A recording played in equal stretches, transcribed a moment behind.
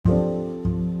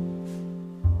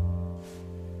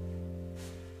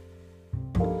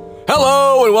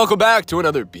and welcome back to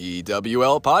another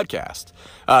BWL podcast.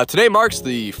 Today marks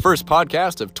the first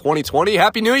podcast of 2020.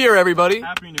 Happy New Year, everybody.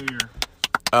 Happy New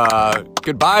Year.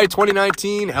 Goodbye,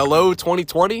 2019. Hello,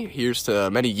 2020. Here's to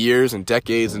many years and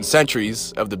decades and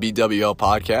centuries of the BWL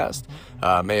podcast.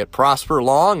 May it prosper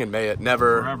long and may it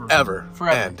never, ever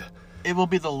end. It will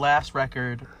be the last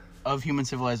record of human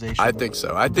civilization. I think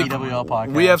so. I think BWL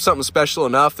podcast. we have something special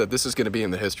enough that this is going to be in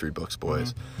the history books,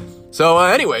 boys. Mm-hmm. So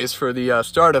anyways, for the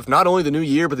start of not only the new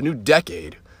year, but the new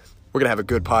decade, we're going to have a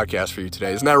good podcast for you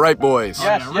today. Isn't that right, boys?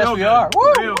 Yes, Oh, yes, real we good. are.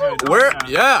 Real good. Where?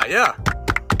 Yeah.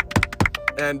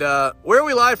 And where are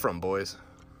we live from, boys?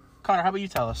 Connor, how about you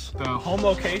tell us? The home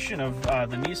location of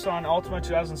the Nissan Altima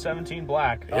 2017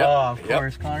 Black. Yep. Oh, of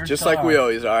course, Connor. Just like we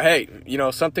always are. Hey,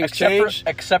 something's changed.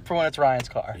 Except for when it's Ryan's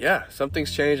car. Yeah,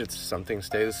 something's changed. Some things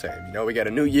stay the same. We got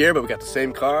a new year, but we got the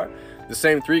same car, the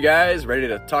same three guys ready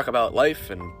to talk about life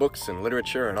and books and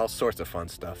literature and all sorts of fun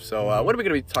stuff. So what are we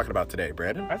going to be talking about today,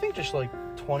 Brandon? I think just like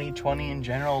 2020 in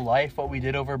general, life, what we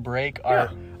did over break, our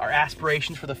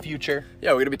aspirations for the future.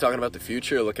 Yeah, we're going to be talking about the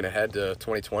future, looking ahead to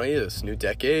 2020, this new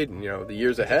decade, and, the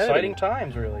years ahead. Exciting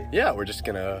times, really. Yeah, we're just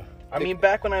going to... I mean,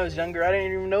 back when I was younger, I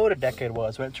didn't even know what a decade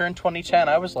was. When it turned 2010,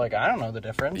 I was like, I don't know the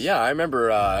difference. Yeah, I remember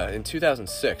in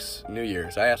 2006, New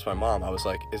Year's, I asked my mom, I was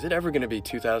like, is it ever going to be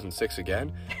 2006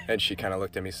 again? And she kind of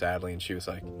looked at me sadly, and she was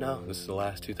like, no, this is the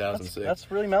last 2006.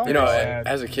 That's really melancholy.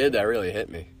 As a kid, that really hit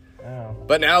me. Oh.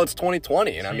 But now it's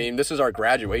 2020, and I mean, this is our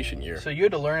graduation year. So you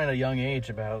had to learn at a young age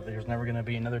about there's never going to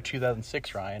be another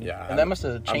 2006, Ryan. Yeah. And that must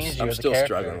have changed you I'm as a still character.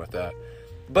 struggling with that.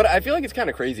 But I feel like it's kind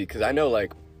of crazy, because I know,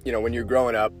 when you're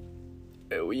growing up,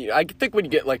 I think when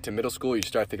you get, to middle school, you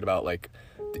start thinking about,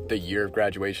 the year of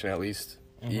graduation, at least,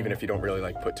 even if you don't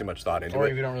really, put too much thought into Or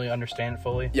it. if you don't really understand it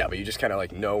fully. Yeah, but you just kind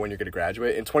of, know when you're going to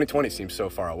graduate. And 2020 seems so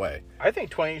far away. I think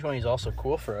 2020 is also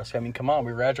cool for us. I mean, come on,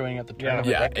 we're graduating at the turn of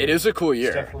the Yeah, decade. it is a cool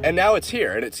year. definitely- And now it's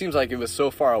here, and it seems like it was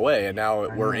so far away, and now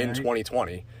we're in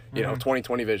 2020.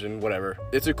 2020 vision, whatever.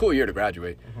 It's a cool year to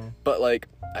graduate. But,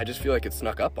 I just feel like it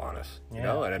snuck up on us, and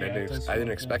I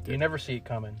didn't expect it. You never see it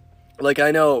coming.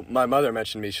 I know my mother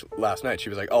mentioned me last night. She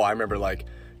was like, oh, I remember,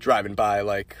 driving by,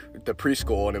 the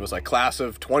preschool, and it was, class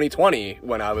of 2020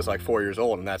 when I was, 4 years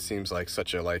old, and that seems like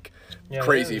such a,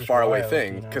 crazy, it was faraway wild,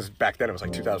 thing, because back then it was,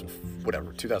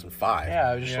 2005. Yeah,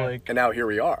 I was just And now here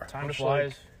we are. Time just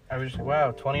flies. I was just,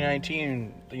 wow,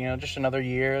 2019, just another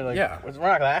year. We're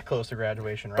not that close to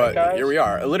graduation, right, But guys? here we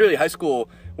are. Literally, high school,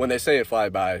 when they say it fly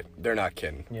by, they're not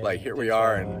kidding. Yeah, Here we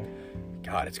are, and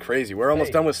God, it's crazy. We're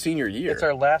almost done with senior year. It's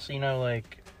our last,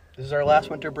 this is our last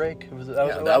winter break.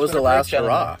 That was the last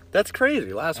hurrah. That's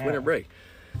crazy. Last winter break.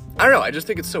 I don't know. I just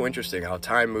think it's so interesting how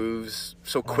time moves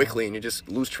so quickly, and you just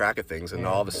lose track of things, and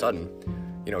all of a sudden,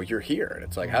 you're here, and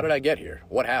it's like, how did I get here?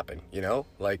 What happened?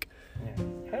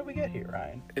 How did we get here,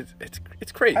 Ryan?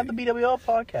 It's crazy. How did the BWL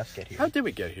podcast get here? How did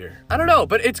we get here? I don't know,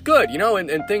 but it's good,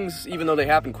 and things, even though they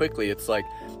happen quickly, it's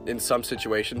in some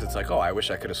situations, it's oh, I wish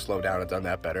I could have slowed down and done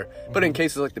that better. But in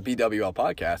cases like the BWL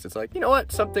podcast, it's you know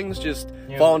what? Some things just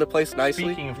fall into place nicely.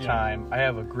 Speaking of time, I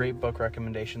have a great book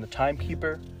recommendation, The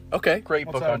Timekeeper. Okay. Great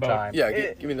What's book that on about? time. Yeah,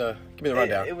 give me the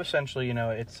rundown. It was essentially,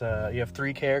 it's you have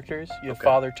three characters. You have Okay.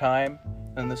 Father Time,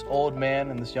 and this old man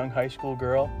and this young high school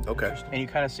girl. Okay. And you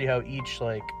kind of see how each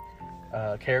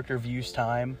character views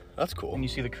time, That's cool. and you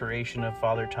see the creation of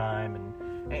Father Time,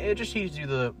 and it just teaches you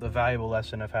the valuable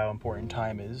lesson of how important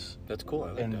time is. That's cool.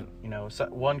 I like And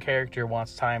that. one character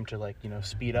wants time to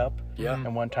speed up, Yeah.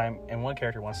 and one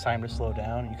character wants time to slow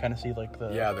down. You kind of see the The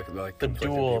the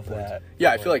conflicting duel of viewpoints. that.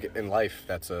 Yeah, I feel like in life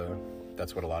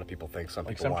that's what a lot of people think. Some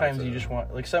people Sometimes want it you to- just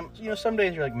want some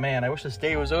days you're like, man, I wish this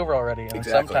day was over already. And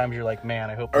Exactly. sometimes you're like, man,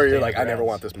 I hope. or this you're day like, I never never ends."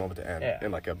 want this moment to end. Yeah.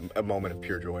 In a moment of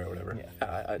pure joy or whatever.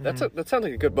 Yeah. That sounds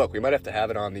like a good book. We might have to have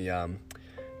it on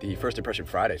the First Impression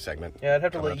Friday segment. Yeah, I'd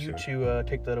have to coming let up you soon. two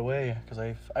take that away because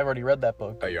I've already read that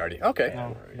book. Oh, you already? Okay.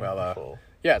 No, Well, full.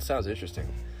 yeah, it sounds interesting.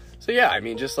 So yeah, I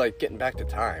mean, just getting back to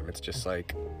time, it's just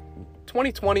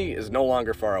 2020 is no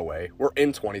longer far away. We're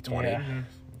in 2020. Yeah.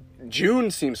 June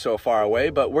seems so far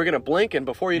away, but we're gonna blink, and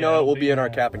before you know it, we'll be in our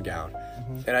cap and gown.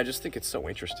 And I just think it's so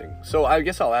interesting. So I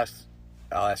guess I'll ask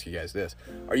you guys this: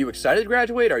 are you excited to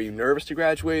graduate? Are you nervous to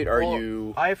graduate?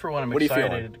 I, for one, am What are you feeling?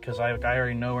 excited because I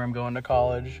already know where I'm going to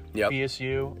college. Yep.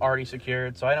 BSU already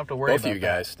secured, so I don't have to worry Both about of you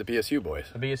guys, the BSU boys.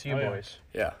 that. The BSU Oh, yeah. boys,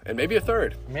 Yeah, and maybe a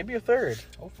third. maybe a third.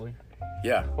 Hopefully.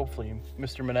 Yeah, Hopefully,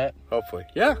 Mr. Manette. hopefully.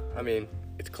 Yeah, I mean,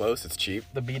 it's close, it's cheap.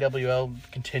 The BWL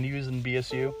continues in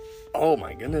BSU. Oh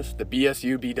my goodness, the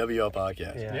BSU BWL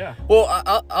podcast. Yeah. Well,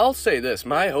 I'll say this.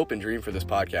 My hope and dream for this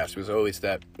podcast was always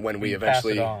that when we pass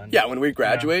eventually, it on. when we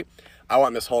graduate, I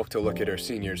want Miss Hulk to look at her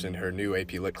seniors in her new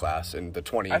AP Lit class in the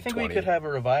 2020. I think we could have a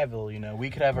revival, we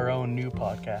could have our own new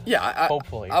podcast. Yeah,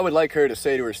 hopefully. I would like her to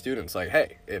say to her students, like,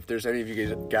 hey, if there's any of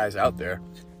you guys out there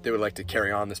that would like to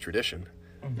carry on this tradition,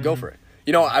 go for it.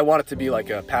 I want it to be like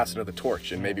a passing of the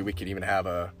torch, and maybe we could even have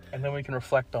and then we can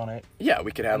reflect on it. Yeah,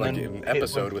 we could have like an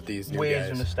episode with these new waves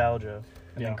guys. of nostalgia,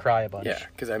 and then cry a bunch. Yeah,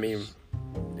 because I mean,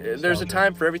 there's a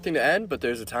time for everything to end, but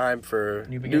there's a time for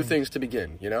new things to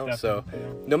begin. Definitely. So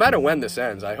no matter when this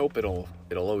ends, I hope it'll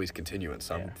always continue in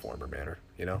some form or manner.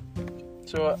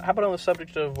 So how about on the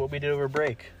subject of what we did over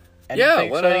break? Yeah,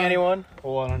 Anything exciting, anyone?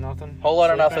 Whole lot of nothing. Whole lot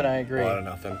of nothing. I agree. A lot of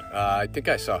nothing. I think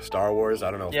I saw Star Wars. I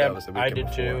don't know if that was the weekend I did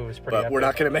before, too. It was pretty. but epic. we're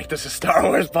not going to make this a Star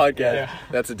Wars podcast. Yeah.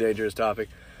 That's a dangerous topic.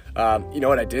 You know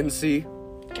what I didn't see?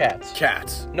 Cats.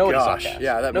 Cats. Nobody saw Gosh, Cats.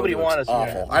 Yeah, that Nobody movie looks wanted to see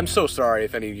awful. that. I'm so sorry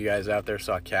if any of you guys out there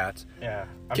saw Cats. Yeah.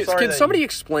 Can somebody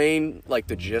explain like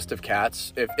the gist of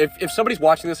Cats? If somebody's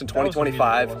watching this in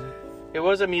 2025, It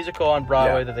was a musical on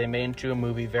Broadway Yeah. that they made into a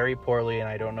movie very poorly, and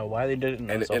I don't know why they did it. and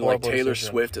it's a like horrible Taylor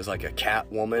decision. Swift is like a cat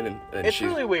woman, and It's she's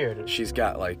really weird. she's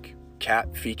got like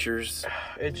cat features.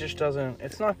 It just doesn't.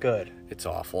 It's not good. It's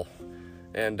awful,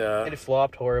 and It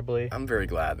flopped horribly. I'm very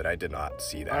glad that I did not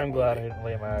see that. I'm glad I movie. didn't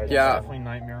lay my eyes. Yeah. on Definitely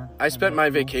nightmare. I spent my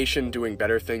vacation doing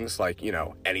better things like,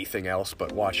 anything else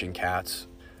but watching Cats.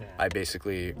 Yeah.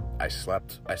 I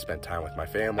slept. I spent time with my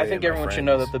family. I think and my everyone should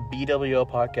know friends. that the BWO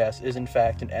podcast is in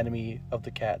fact an enemy of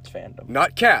the Cats fandom.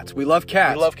 Not Cats. We love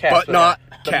Cats. We love Cats, but but not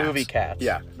the Cats. movie Cats.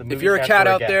 Yeah. The If movie you're a Cats cat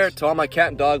we're out there, against. to all my cat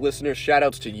and dog listeners, shout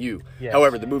outs to you. Yes.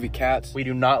 However, the movie Cats, We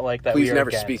do not like that. please we are never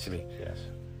against. speak to me. Yes.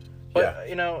 But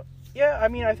I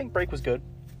mean, I think break was good.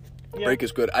 Yeah. Break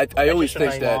is good. I It's always just a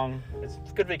think nice that long, it's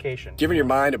a good vacation. giving your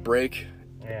mind a break,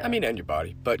 Yeah. I mean, and your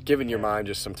body, but giving your mind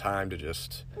just some time to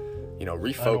just,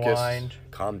 refocus, Unwind.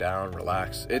 calm down,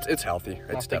 relax. It's healthy. Not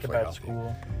It's think definitely about healthy.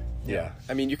 school. Yeah.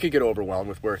 I mean, you could get overwhelmed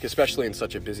with work, especially in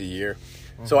such a busy year.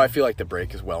 So I feel like the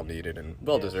break is well needed and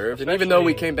well deserved. And even though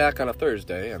we especially- came back on a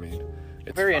Thursday, I mean,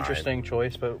 it's Very fine. interesting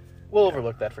choice, but we'll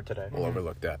overlook that for today. We'll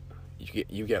overlook that.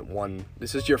 You get one.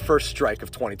 This is your first strike of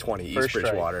 2020, East First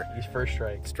Bridgewater. strike. His first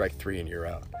strike. Strike 3 and you're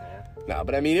out. Yeah. No,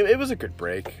 but I mean, it was a good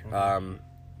break.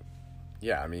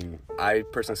 Yeah, I mean, I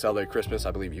personally celebrate Christmas.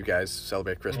 I believe you guys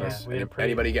celebrate Christmas. Yeah, we had a pretty-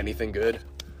 Anybody get anything good?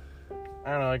 I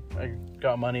don't know. I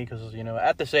got money because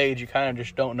at this age you kind of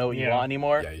just don't know what you Yeah. want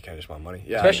anymore. Yeah, you kind of just want money.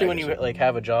 Yeah, Especially I when guess you like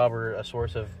have a job or a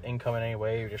source of income in any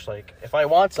way. You're just like, if I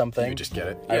want something, you just get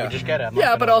it. I Yeah. would just get it. I'm not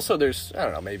Yeah, but gonna- also there's I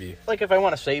don't know, maybe like if I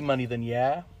want to save money, then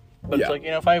yeah. But Yeah.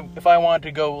 it's like if I want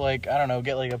to go like I don't know,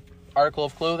 get like a article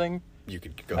of clothing, you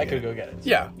could go. I get could it. go get it.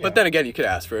 Yeah, but then again, you could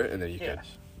ask for it, and then you could.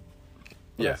 Yes.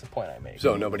 Well, Yeah. That's the point I make.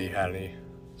 So nobody had any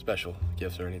special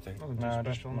gifts or anything. Nothing too Nah,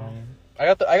 just special. money. I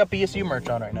got BSU merch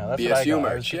on right now. That's what I BSU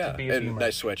got. I was merch, get yeah, the BSU and merch.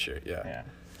 nice sweatshirt, yeah. Yeah.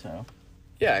 So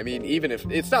Yeah, I mean, even if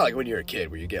it's not like when you're a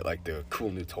kid where you get like the cool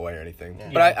new toy or anything, Yeah.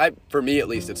 but I for me at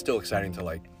least, it's still exciting to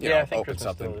like Yeah, I think open Christmas is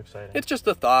something. still exciting. It's just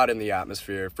the thought and the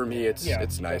atmosphere. For me, it's Yeah,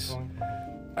 nice. definitely.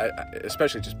 I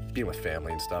especially just being with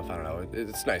family and stuff. I don't know.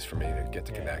 It's nice for me to get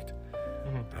to Yeah. connect.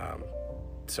 Mhm.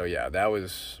 So yeah, that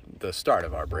was the start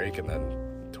of our break, and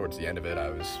then towards the end of it, I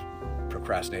was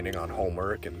procrastinating on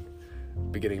homework and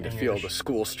beginning to And feel you're the just-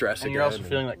 school stress and again. you're also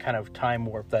feeling that kind of time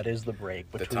warp that is the break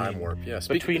the between time warp. Yeah,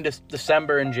 between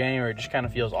December and January. It just kind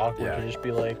of feels awkward Yeah. to just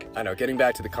be like, I know. Getting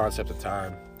back to the concept of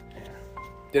time.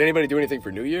 Did anybody do anything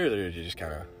for New Year's, or did you just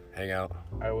kind of hang out?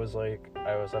 I was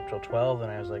up till 12,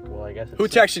 and I was like, well, I guess it's Who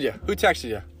texted you? Who texted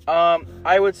you?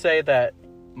 I would say that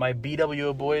my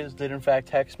BWO boys did in fact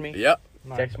text me. Yep.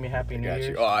 Text me Happy New Got Year's.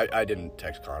 you. Oh, I didn't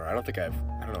text Connor. I don't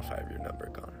know if I have your number,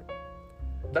 Connor.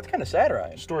 That's kind of sad,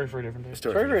 right? Story for a different day.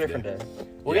 Story Very, for very the different day. day.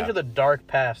 We'll Yeah. get into the dark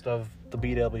past of the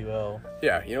BWO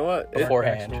Yeah, you know what?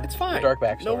 beforehand. It's fine. The dark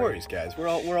backstory. No worries, guys. We're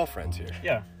all friends here.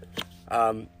 Yeah.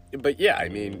 But yeah, I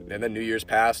mean, and then New Year's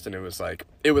passed, and it was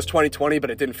 2020, but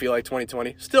it didn't feel like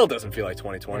 2020. Still doesn't feel like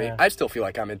 2020. Yeah. I still feel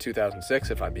like I'm in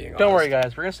 2006, if I'm being honest. Don't worry,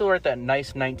 guys. We're gonna still write that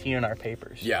nice 19 in our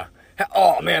papers. Yeah.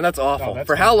 Oh man, that's awful. Oh, that's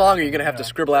For how long are you gonna have to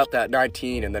scribble out that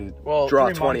 19 and then Well, draw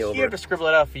 3 20 months. over? You have to scribble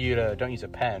it out for you to don't use a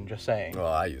pen. Just saying. Well,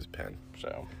 I use pen.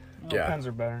 So Yeah. Pens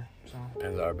are better. So.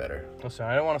 Pens are better. listen,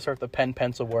 I don't want to start the pen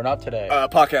pencil war. Not today.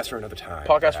 Podcast for another time.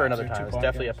 Podcast for perhaps. another Two time. It's podcasts.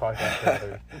 definitely a podcast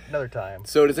for another time.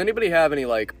 So, does anybody have any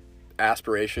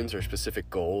aspirations or specific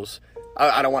goals?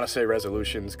 I don't want to say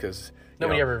resolutions because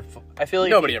Nobody ever. I feel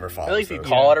like nobody ever follows At least if you those.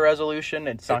 call it a resolution,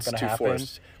 it's not It's going to too happen.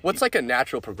 forced. What's a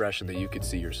natural progression that you could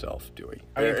see yourself doing?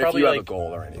 I mean, Or if probably you have a like-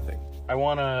 goal or anything. I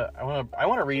wanna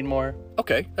read more.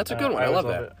 Okay, that's a good one. I love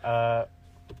that.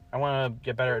 I want to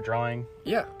get better at drawing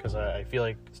Yeah. because I feel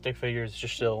like stick figures is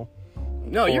just still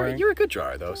No, boring. you're a good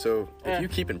drawer though. So Yeah. if you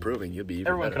keep improving, you'll be even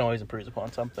Everyone better. can always improve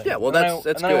upon something. Yeah, well, And then that's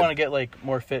and then I good. want to get like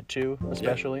more fit too,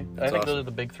 especially. I that's think those awesome. are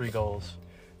the big 3 goals.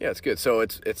 Yeah, it's good. So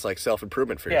it's like self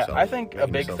improvement for Yeah, yourself. I think a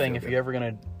making big yourself thing feel if good. you're ever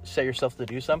gonna set yourself to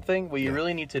do something, what you Yeah.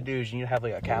 really need to do is you need to have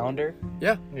like a calendar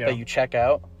Yeah, Yeah. that you check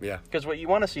out. yeah, Because what you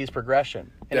want to see is progression. And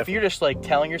if Definitely. you're just like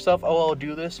telling yourself, "Oh, I'll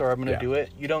do this," or "I'm gonna Yeah. do it,"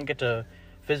 you don't get to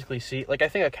physically see. Like I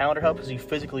think a calendar helps because you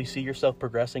physically see yourself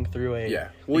progressing through a Yeah.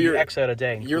 Well, you you're- X out a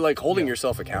day. And you're like holding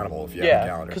yourself accountable if you have Yeah, a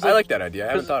calendar. 'cause, I like- like that idea. I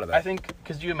haven't thought of that. I think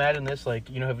because you imagine this, like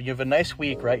you have a nice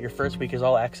week, right? Your first week is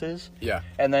all X's. Yeah,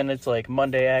 And then it's like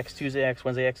Monday X, Tuesday X,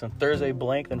 Wednesday X, and Thursday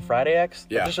blank, then Friday X.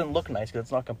 Yeah. It doesn't look nice because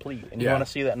it's not complete. And you Yeah. want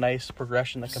to see that nice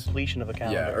progression, the completion of a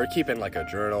calendar. yeah, or keeping like a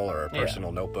journal or a Yeah.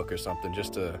 personal notebook or something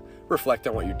just to reflect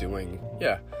on what you're doing.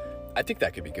 Yeah, I think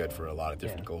that could be good for a lot of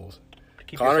different Yeah. goals.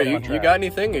 Keep Connor, yourself you, on you track. got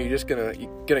anything? Or are you just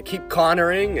gonna keep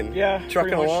connoring and Yeah, trucking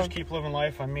pretty much along? just keep living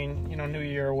life. I mean, New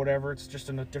Year or whatever. It's just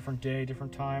in a different day,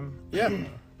 different time. Yeah,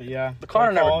 But yeah, The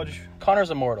Connor never. college.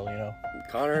 Connor's immortal,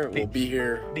 Connor will be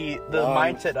here. The long.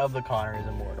 mindset of the Connor is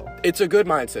immortal. It's a good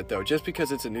mindset though. Just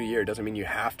because it's a new year doesn't mean you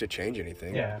have to change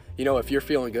anything. Yeah. If you're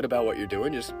feeling good about what you're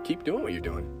doing, just keep doing what you're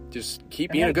doing. Just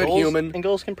keep being And a good goals, human. And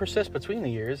goals can persist between the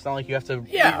years. It's not like you have to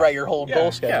Yeah. rewrite your whole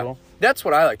goal schedule. That's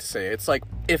what I like to say. It's like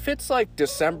if it's like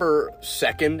December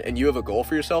 2nd and you have a goal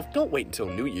for yourself, don't wait until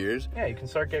New Year's. Yeah, you can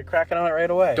start cracking on it right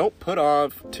away. Don't put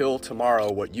off till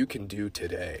tomorrow what you can do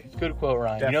today. Good quote,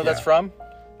 Ryan. You know Definitely. what that's from?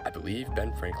 I believe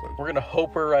Ben Franklin. We're gonna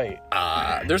hope we're right.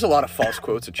 There's a lot of false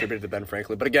quotes attributed to Ben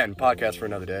Franklin, but again, podcast for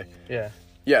another day. Yeah.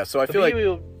 Yeah, so I But feel like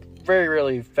we very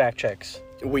rarely fact checks.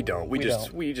 we don't. We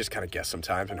don't. just kind of guess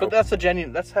sometimes. And But hope.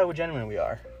 that's how genuine we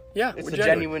are. Yeah, it's we're the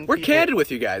genuine. genuine We're people. candid with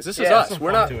you guys. This is Yeah, us. some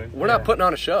We're fun not to it. we're not Yeah. putting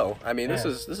on a show. I mean, this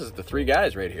Yeah. is the 3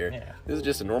 guys right here. Yeah. This is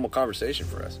just a normal conversation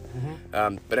for us.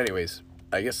 But anyways,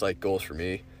 I guess like goals for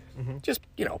me, just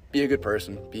be a good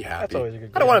person, be happy. That's always a good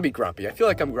I don't goal. want to be grumpy. I feel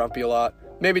like I'm grumpy a lot.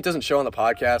 Maybe it doesn't show on the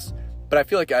podcast, but I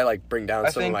feel like I like bring down I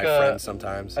some think, of my friends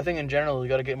sometimes. I think in general you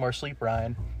got to get more sleep,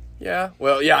 Ryan. Yeah.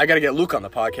 Well, yeah, I got to get Luke on the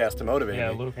podcast to motivate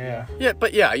Yeah, me. Luke. Yeah. Yeah,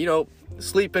 but yeah,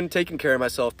 sleeping, taking care of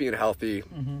myself, being healthy,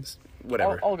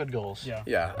 whatever. All good goals. Yeah.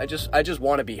 Yeah, I just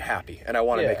want to be happy, and I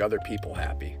want to Yeah. make other people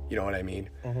happy. You know what I mean?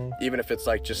 Even if it's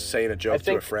like just saying a joke I to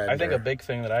think a friend. I think or- a big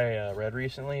thing that I read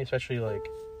recently, especially like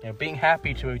being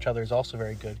happy to each other, is also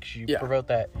very good because you Yeah. promote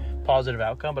that positive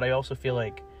outcome. But I also feel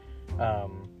like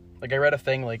I read a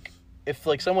thing like if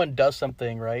like someone does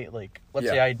something right, like let's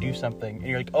say Yeah. I do something and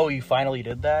you're like, oh, you finally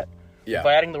did that. Yeah.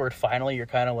 By adding the word finally, you're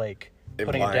kind of like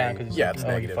putting it down Implying- because yeah, like, it's oh,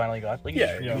 you negative. finally got. Like,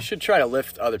 Yeah, Yeah. you should try to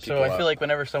lift other people So I up. feel like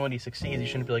whenever somebody succeeds, you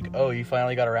shouldn't be like, "Oh, you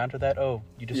finally got around to that. Oh,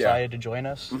 you decided to join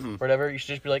us, or whatever." You should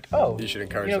just be like, "Oh, You should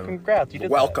encourage them. congrats, you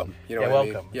did Welcome, that." you know yeah, what I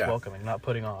mean? welcome, Yeah. welcoming, not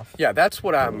putting off. Yeah, that's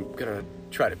what I'm gonna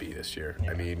try to be this year.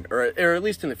 I mean, or at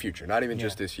least in the future, not even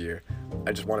just this year.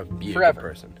 I just want to be a Forever. good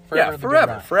person. Forever Yeah, the good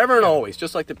forever, run. forever and always,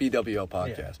 just like the BWL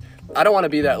podcast. I don't want to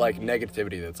be that like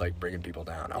negativity that's like bringing people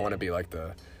down. I want to be like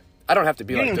the. I don't have to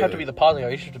be You like don't even have to be the positive.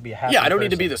 You just have to be a happy. Yeah, I don't need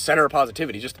to be person. the center of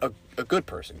positivity. Just a good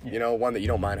person. One that you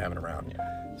don't mind having around.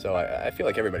 So I feel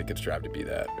like everybody could strive to be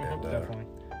that. And, Definitely.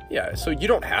 yeah, so you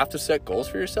don't have to set goals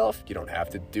for yourself. You don't have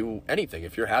to do anything.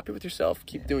 If you're happy with yourself,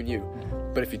 keep doing you.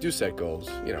 But if you do set goals,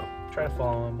 Try to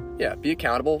follow them. yeah, be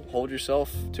accountable, hold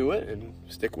yourself to it, and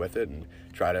stick with it, and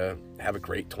try to have a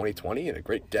great 2020 and a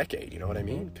great decade. You know what I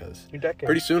mean? Because Your decade.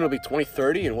 pretty soon it'll be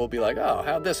 2030, and we'll be like, oh,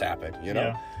 how'd this happen?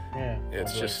 Yeah. Yeah.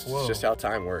 It's I'll be just like, it's just how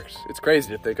time works. It's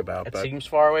crazy to think about, It but seems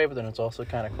far away, but then it's also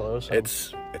kind of close. So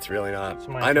it's really not. It's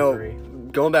my I know. theory.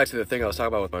 Going back to the thing I was talking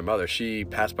about with my mother, she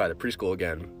passed by the preschool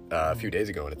again a few days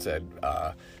ago, and it said,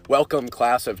 "Welcome,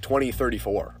 class of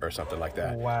 2034," or something like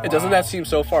that. Wow. It doesn't that seem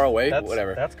so far away? That's-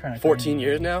 Whatever. that's kinda 14 crazy.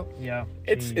 years now. Yeah.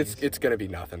 It's Jeez. gonna be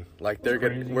nothing. Like That's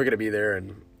crazy. we're gonna be there,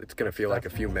 and it's gonna feel like a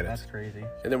few minutes, That's crazy.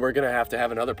 and then we're gonna have to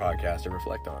have another podcast to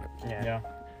reflect on it. Yeah.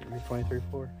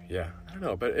 23-4. Yeah, I don't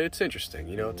know, but it's interesting.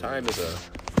 Time is a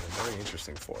very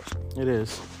interesting force. It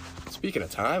is. Speaking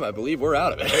of time, I believe we're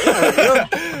out of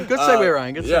it. Good segue,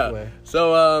 Ryan. Good segue. Yeah.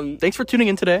 So, Thanks for tuning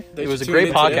in today. It was for a great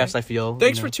tuning in today. podcast, I feel.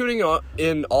 thanks for tuning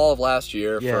in all of last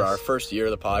year Yes. for our first year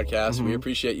of the podcast. We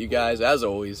appreciate you guys, as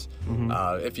always.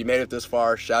 If you made it this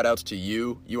far, shout outs to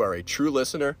you. You are a true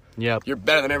listener. Yep. You're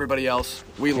better than everybody else.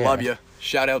 We love you.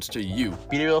 Shout outs to you.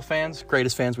 BWL fans,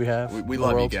 greatest fans we have. We in the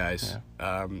love you world. guys.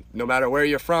 Yeah. No matter where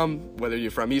you're from, whether you're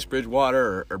from East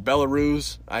Bridgewater or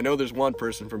Belarus. I know there's one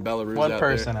person from Belarus One out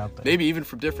person there. out there. Maybe even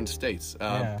from different states.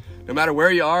 Yeah. No matter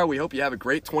where you are, we hope you have a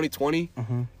great 2020.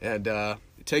 And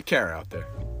take care out there.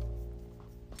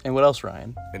 And what else,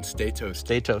 Ryan? And stay toasty.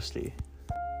 Stay toasty.